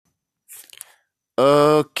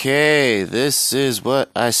Okay, this is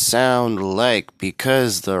what I sound like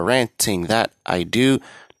because the ranting that I do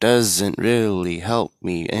doesn't really help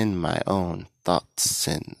me in my own thoughts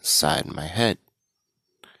inside my head.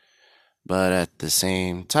 But at the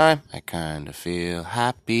same time, I kind of feel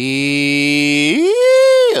happy.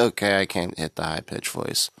 Okay, I can't hit the high pitched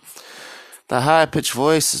voice. The high pitched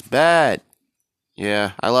voice is bad.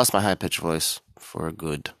 Yeah, I lost my high pitched voice for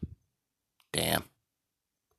good. Damn.